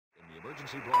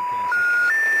Emergency broadcast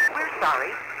system. We're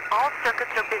sorry. All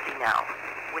circuits are busy now.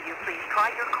 Will you please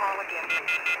try your call again later?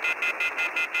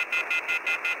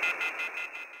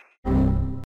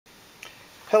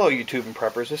 Hello YouTube and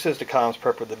preppers, this is the Comms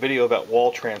Prepper, the video about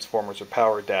wall transformers or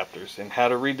power adapters and how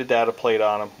to read the data plate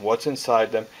on them, what's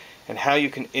inside them, and how you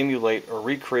can emulate or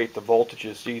recreate the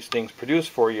voltages these things produce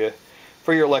for you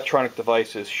for your electronic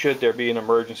devices should there be an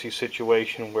emergency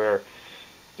situation where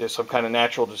there's some kind of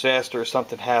natural disaster or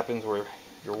something happens where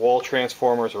your wall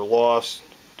transformers are lost,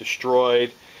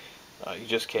 destroyed, you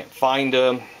just can't find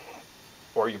them,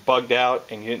 or you're bugged out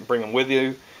and you didn't bring them with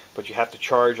you, but you have to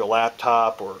charge a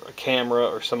laptop or a camera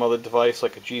or some other device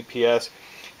like a GPS.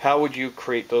 How would you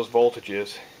create those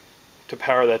voltages to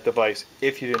power that device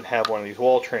if you didn't have one of these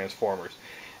wall transformers?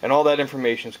 And all that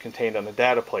information is contained on the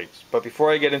data plates. But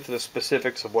before I get into the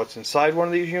specifics of what's inside one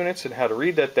of these units and how to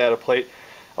read that data plate,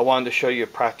 I wanted to show you a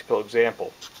practical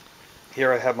example.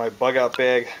 Here I have my bug out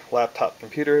bag laptop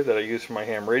computer that I use for my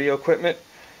ham radio equipment,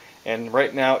 and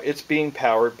right now it's being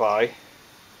powered by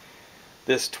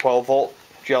this 12 volt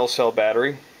gel cell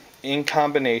battery in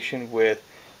combination with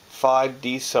 5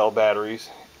 D cell batteries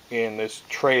in this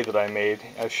tray that I made.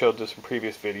 I've showed this in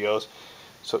previous videos.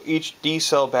 So each D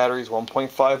cell battery is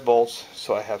 1.5 volts,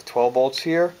 so I have 12 volts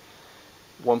here.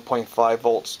 1.5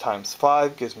 volts times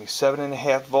 5 gives me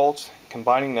 7.5 volts.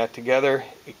 Combining that together,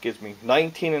 it gives me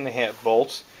 19.5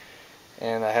 volts.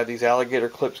 And I have these alligator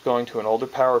clips going to an older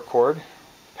power cord,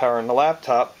 powering the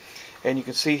laptop. And you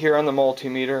can see here on the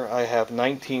multimeter I have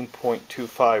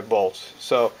 19.25 volts.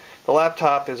 So the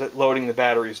laptop is loading the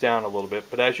batteries down a little bit,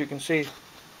 but as you can see,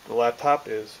 the laptop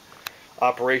is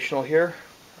operational here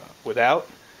without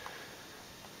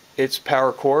its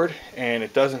power cord, and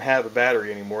it doesn't have a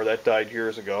battery anymore. That died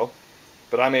years ago.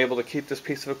 But I'm able to keep this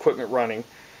piece of equipment running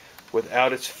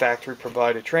without its factory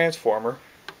provided transformer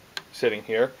sitting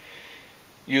here,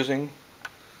 using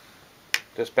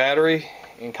this battery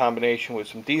in combination with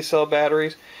some D cell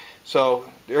batteries.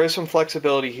 So there is some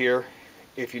flexibility here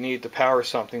if you need to power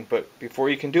something, but before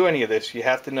you can do any of this you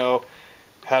have to know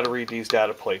how to read these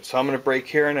data plates. So I'm going to break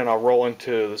here and then I'll roll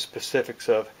into the specifics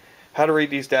of how to read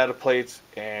these data plates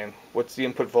and what's the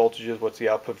input voltages, what's the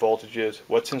output voltages,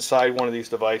 what's inside one of these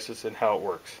devices, and how it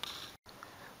works.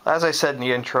 As I said in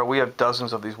the intro, we have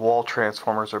dozens of these wall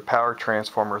transformers or power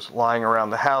transformers lying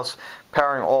around the house,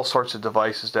 powering all sorts of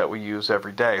devices that we use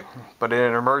every day. But in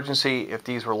an emergency, if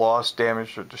these were lost,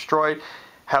 damaged, or destroyed,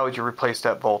 how would you replace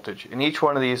that voltage? And each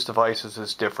one of these devices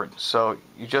is different, so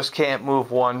you just can't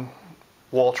move one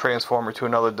wall transformer to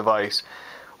another device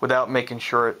without making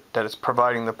sure that it's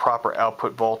providing the proper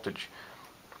output voltage.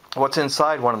 What's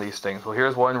inside one of these things? Well,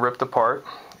 here's one ripped apart,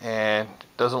 and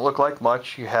it doesn't look like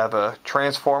much. You have a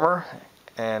transformer,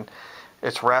 and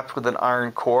it's wrapped with an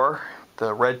iron core.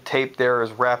 The red tape there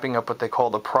is wrapping up what they call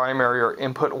the primary or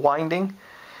input winding,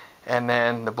 and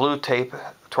then the blue tape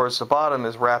towards the bottom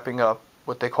is wrapping up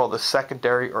what they call the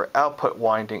secondary or output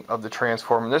winding of the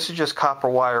transformer. And this is just copper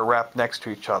wire wrapped next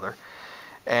to each other.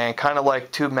 And kind of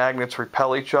like two magnets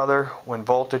repel each other, when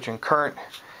voltage and current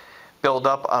build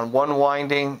up on one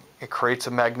winding, it creates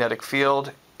a magnetic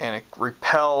field and it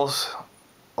repels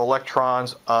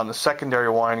electrons on the secondary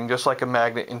winding, just like a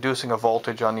magnet, inducing a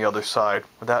voltage on the other side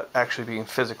without actually being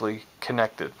physically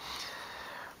connected.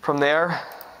 From there,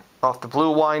 off the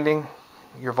blue winding,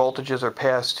 your voltages are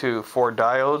passed to 4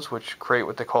 diodes, which create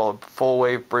what they call a full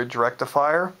wave bridge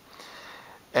rectifier.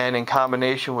 And in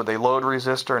combination with a load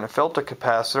resistor and a filter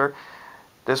capacitor,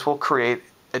 this will create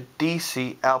a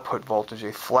DC output voltage,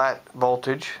 a flat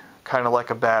voltage, kind of like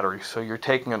a battery. So you're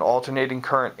taking an alternating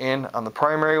current in on the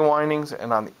primary windings,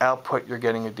 and on the output you're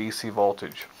getting a DC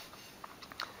voltage.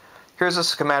 Here's a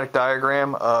schematic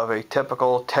diagram of a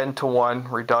typical 10-to-1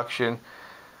 reduction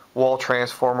wall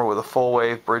transformer with a full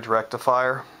wave bridge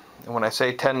rectifier. And when I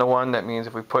say 10-to-1, that means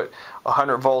if we put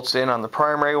 100 volts in on the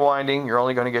primary winding, you're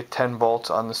only going to get 10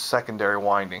 volts on the secondary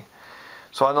winding.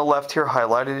 So on the left here,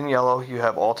 highlighted in yellow, you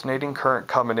have alternating current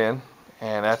coming in,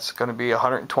 and that's going to be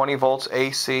 120 volts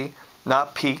AC,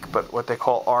 not peak, but what they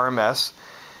call RMS.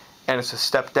 And it's a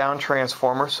step-down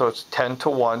transformer, so it's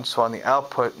 10-to-1. So on the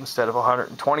output, instead of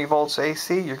 120 volts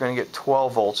AC, you're going to get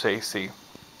 12 volts AC.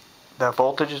 That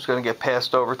voltage is going to get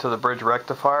passed over to the bridge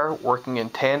rectifier, working in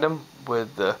tandem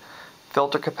with the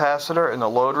filter capacitor and the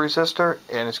load resistor,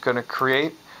 and it's going to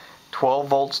create 12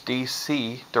 volts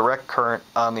DC direct current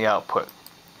on the output.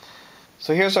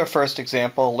 So here's our first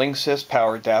example, Linksys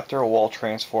power adapter, a wall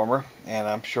transformer, and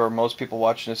I'm sure most people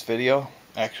watching this video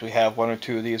actually have one or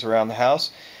two of these around the house.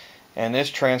 And this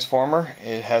transformer,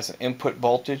 it has an input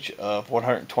voltage of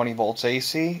 120 volts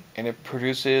AC, and it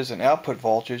produces an output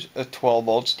voltage of 12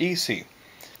 volts DC.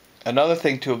 Another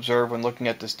thing to observe when looking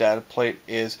at this data plate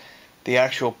is the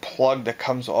actual plug that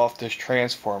comes off this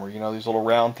transformer. You know, these little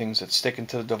round things that stick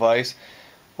into the device.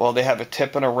 Well, they have a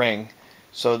tip and a ring.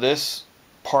 So this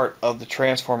part of the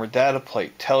transformer data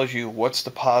plate tells you what's the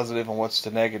positive and what's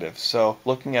the negative. So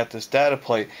looking at this data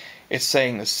plate, it's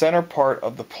saying the center part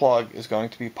of the plug is going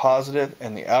to be positive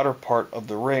and the outer part of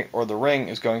the ring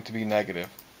is going to be negative.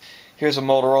 Here's a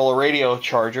Motorola radio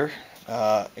charger.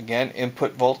 Again,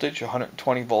 input voltage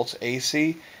 120 volts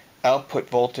AC, output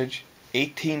voltage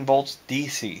 18 volts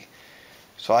DC.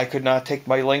 So I could not take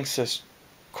my Linksys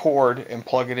cord and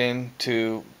plug it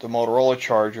into the Motorola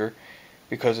charger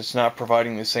because it's not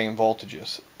providing the same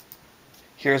voltages.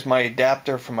 Here's my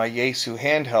adapter for my Yaesu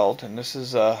handheld, and this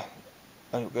is a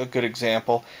good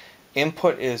example.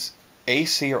 Input is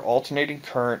AC, or alternating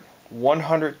current,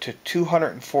 100 to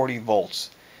 240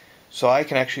 volts. So I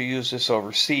can actually use this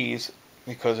overseas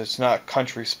because it's not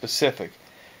country specific.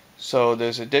 So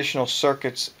there's additional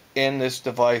circuits in this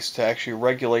device to actually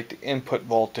regulate the input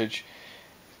voltage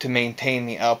to maintain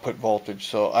the output voltage.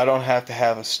 So I don't have to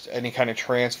have any kind of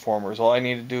transformers. All I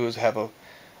need to do is have a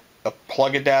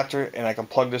plug adapter, and I can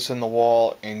plug this in the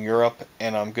wall in Europe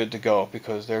and I'm good to go,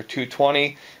 because they're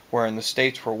 220 where in the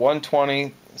States we're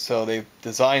 120. So they've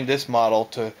designed this model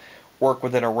to work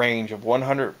within a range of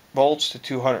 100 volts to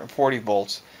 240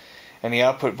 volts, and the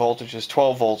output voltage is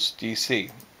 12 volts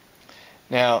DC.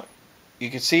 Now you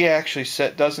can see actually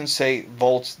doesn't say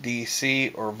volts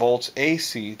DC or volts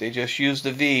AC. They just use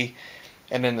the V,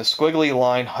 and then the squiggly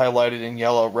line highlighted in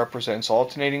yellow represents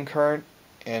alternating current,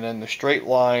 and then the straight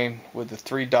line with the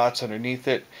 3 dots underneath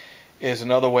it is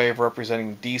another way of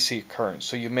representing DC current.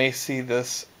 So you may see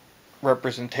this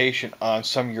representation on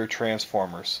some of your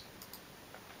transformers.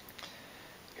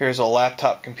 Here's a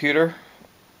laptop computer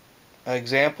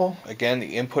example. Again,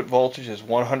 the input voltage is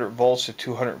 100 volts to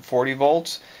 240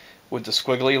 volts with the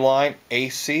squiggly line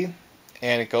AC,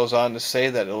 and it goes on to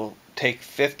say that it'll take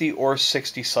 50 or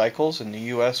 60 cycles. In the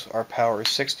US, our power is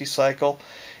 60 cycle.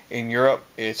 In Europe,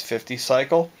 it's 50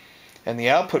 cycle. And the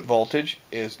output voltage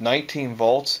is 19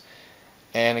 volts.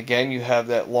 And again, you have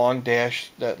that long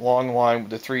line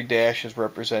with the 3 dashes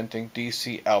representing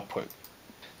DC output.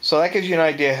 So that gives you an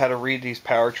idea how to read these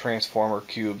power transformer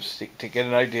cubes to get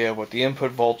an idea of what the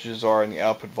input voltages are and the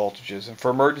output voltages. And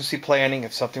for emergency planning,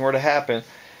 if something were to happen,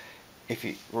 if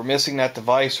you were missing that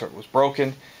device or it was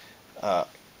broken,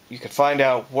 you could find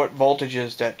out what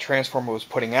voltages that transformer was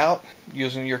putting out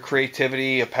using your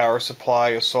creativity, a power supply,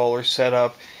 a solar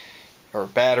setup, or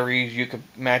batteries. You could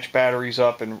match batteries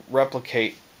up and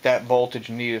replicate that voltage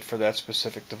needed for that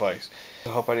specific device. I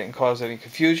hope I didn't cause any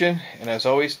confusion, and as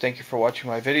always, thank you for watching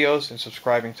my videos and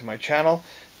subscribing to my channel.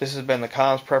 This has been the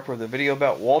Comms Prepper with a video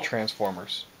about wall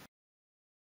transformers.